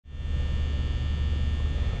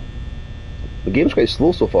The game's quite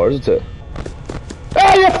slow so far, isn't it?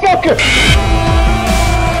 Ah, you fucker!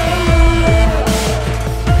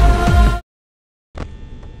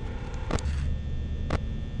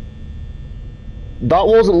 That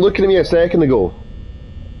wasn't looking at me a second ago.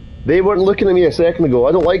 They weren't looking at me a second ago.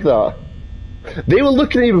 I don't like that. They were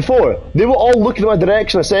looking at me before. They were all looking in my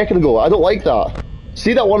direction a second ago. I don't like that.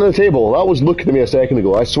 See that one on the table? That was looking at me a second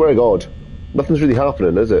ago. I swear to God. Nothing's really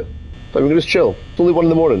happening, is it? So I'm gonna just chill. It's only 1 in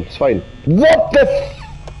the morning. It's fine. What the f...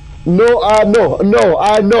 No,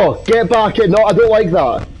 no. Get back in. No, I don't like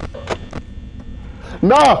that.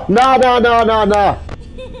 Nah.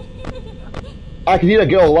 I can hear a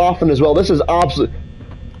girl laughing as well. This is absolute...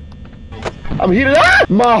 I'm hearing... Ah!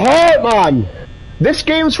 My heart, man! This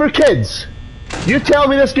game's for kids. You tell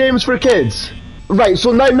me this game's for kids. Right,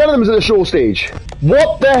 so now none of them is at the show stage.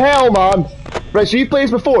 What the hell, man? Right, so you played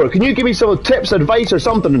this before. Can you give me some tips, advice, or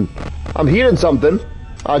something? I'm hearing something.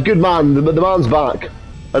 Good man. The man's back.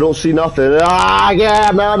 I don't see nothing. Ah,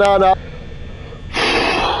 yeah, no.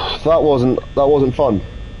 That wasn't fun.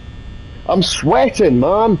 I'm sweating,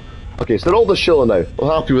 man. Okay, so they're all just chilling now. I'm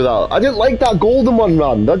happy with that. I didn't like that golden one,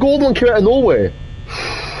 man. That golden one came out of nowhere.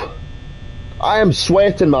 I am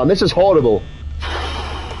sweating, man. This is horrible.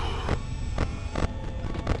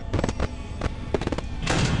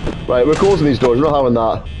 Right, we're closing these doors. We're not having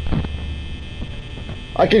that.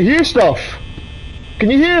 I can hear stuff. Can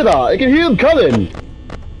you hear that? I can hear them coming.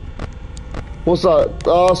 What's that?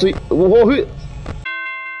 So who?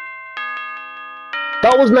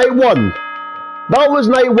 That was night 1. That was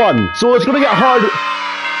night 1. So it's gonna get hard.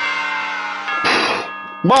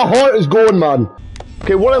 My heart is going, man.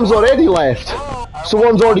 Okay, one of them's already left. So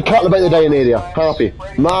one's already cutting about the dining area. Happy.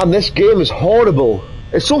 Man, this game is horrible.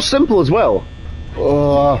 It's so simple as well.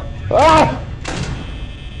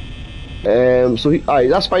 Alright,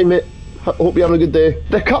 that's fine, mate. Hope you're having a good day.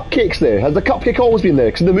 The cupcake's there. Has the cupcake always been there?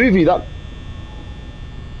 Because in the movie, that...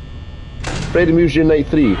 Freddy moves you in night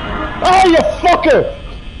 3. Ah, you fucker!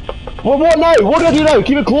 Well, what now? What do I do now?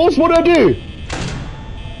 Keep it close? What do I do?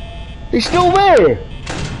 He's still there!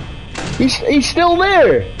 He's still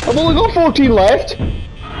there! I've only got 14 left!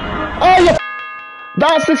 Ah, you...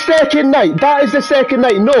 That's the second night! That is the second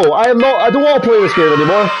night! No, I don't want to play this game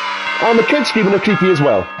anymore. And the kids screaming are creepy as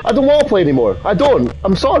well. I don't want to play anymore. I don't.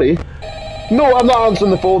 I'm sorry. No, I'm not answering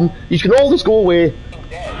the phone. You can all just go away.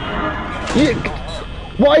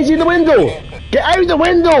 Why is he in the window? Get out the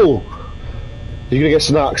window! You're gonna get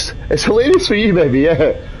snacks. It's hilarious for you, baby,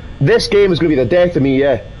 yeah. This game is gonna be the death of me,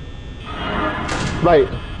 yeah. Right,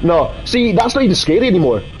 no. See, that's not even scary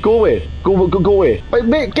anymore. Go away. Go away. Right,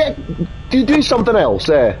 mate, do something else,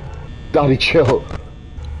 Daddy, chill.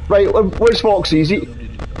 Right, where's Foxy? Is he...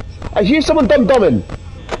 I hear someone dum-dumming.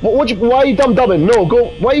 Why are you dum-dumming? No,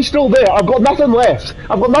 go. Why are you still there? I've got nothing left.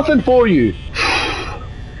 I've got nothing for you.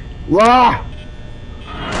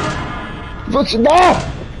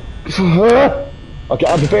 Okay,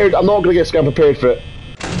 I'm prepared. I'm not gonna get scared. I'm prepared for it.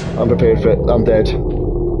 I'm prepared for it. I'm dead.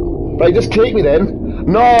 Right, just take me then.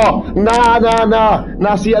 No,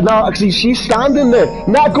 nah. See, she's standing there.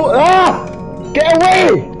 Nah, go. Get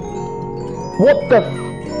away! What the?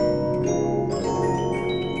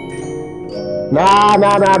 Nah.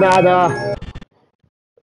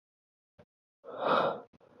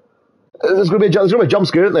 There's gonna be a jump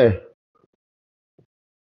scare, isn't there?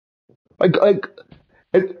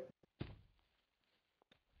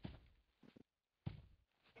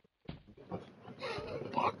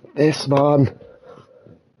 Fuck this, man.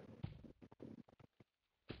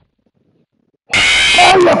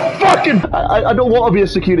 Oh, you fucking! I don't want to be a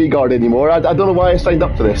security guard anymore. I don't know why I signed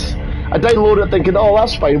up for this. I downloaded it thinking, oh,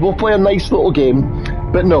 that's fine, we'll play a nice little game.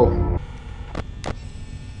 But no.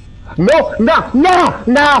 No, nah, I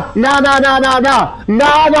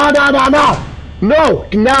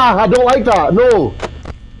don't like that, no.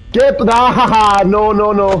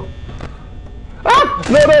 No. Ah,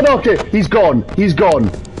 no, okay, he's gone.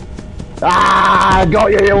 I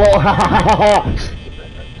got you little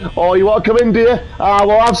Oh, you want to come in, do you?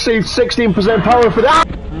 Well, I've saved 16% power for that.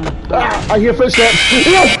 I hear footsteps.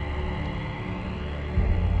 Yes!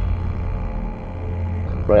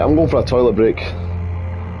 Right, I'm going for a toilet break.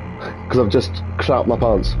 Because I've just crapped my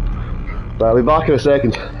pants. Right, I'll be back in a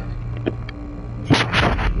second.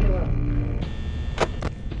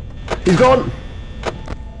 He's gone!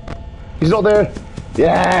 He's not there.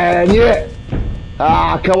 Yeah!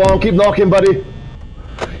 Come on, keep knocking, buddy.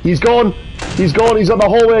 He's gone. He's up the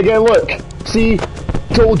hallway again, look. See?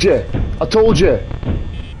 Told you. I told you.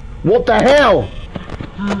 What the hell?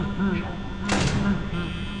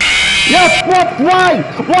 Yes, what? Why?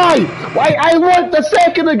 I went a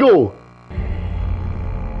second ago.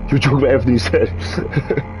 You're joking about everything you said.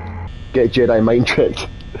 Get Jedi mind tricked.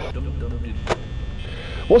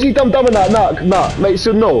 Was he dumb in that? Nah, mate,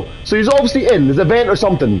 so no. So he's obviously in, there's an event or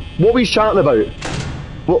something. What were you chatting about?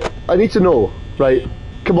 Well, I need to know, right?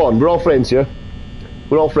 Come on, we're all friends here.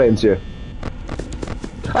 We're all friends here.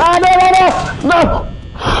 Ah, no!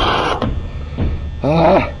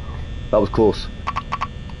 Ah, that was close.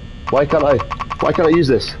 Why can't I use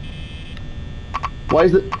this? Why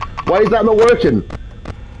is that not working?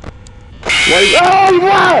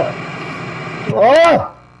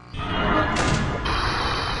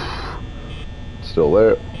 Still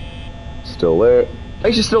there. Still there. Why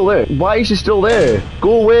is she still there? Why is she still there?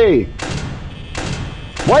 Go away.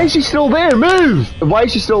 Why is she still there? Move! Why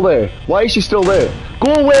is she still there? Why is she still there?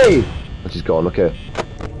 Go away! Oh, she's gone, okay.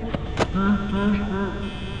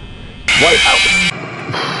 Why? Ow.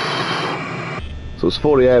 So it's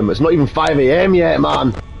 4 AM. It's not even 5 AM yet,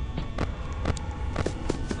 man.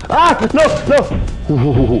 Ah! No!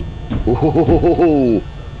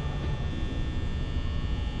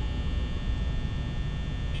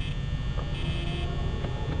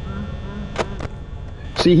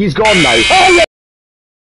 See, he's gone now. Oh, yeah!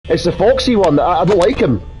 It's the foxy one. I don't like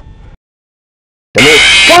him.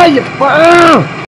 Why you?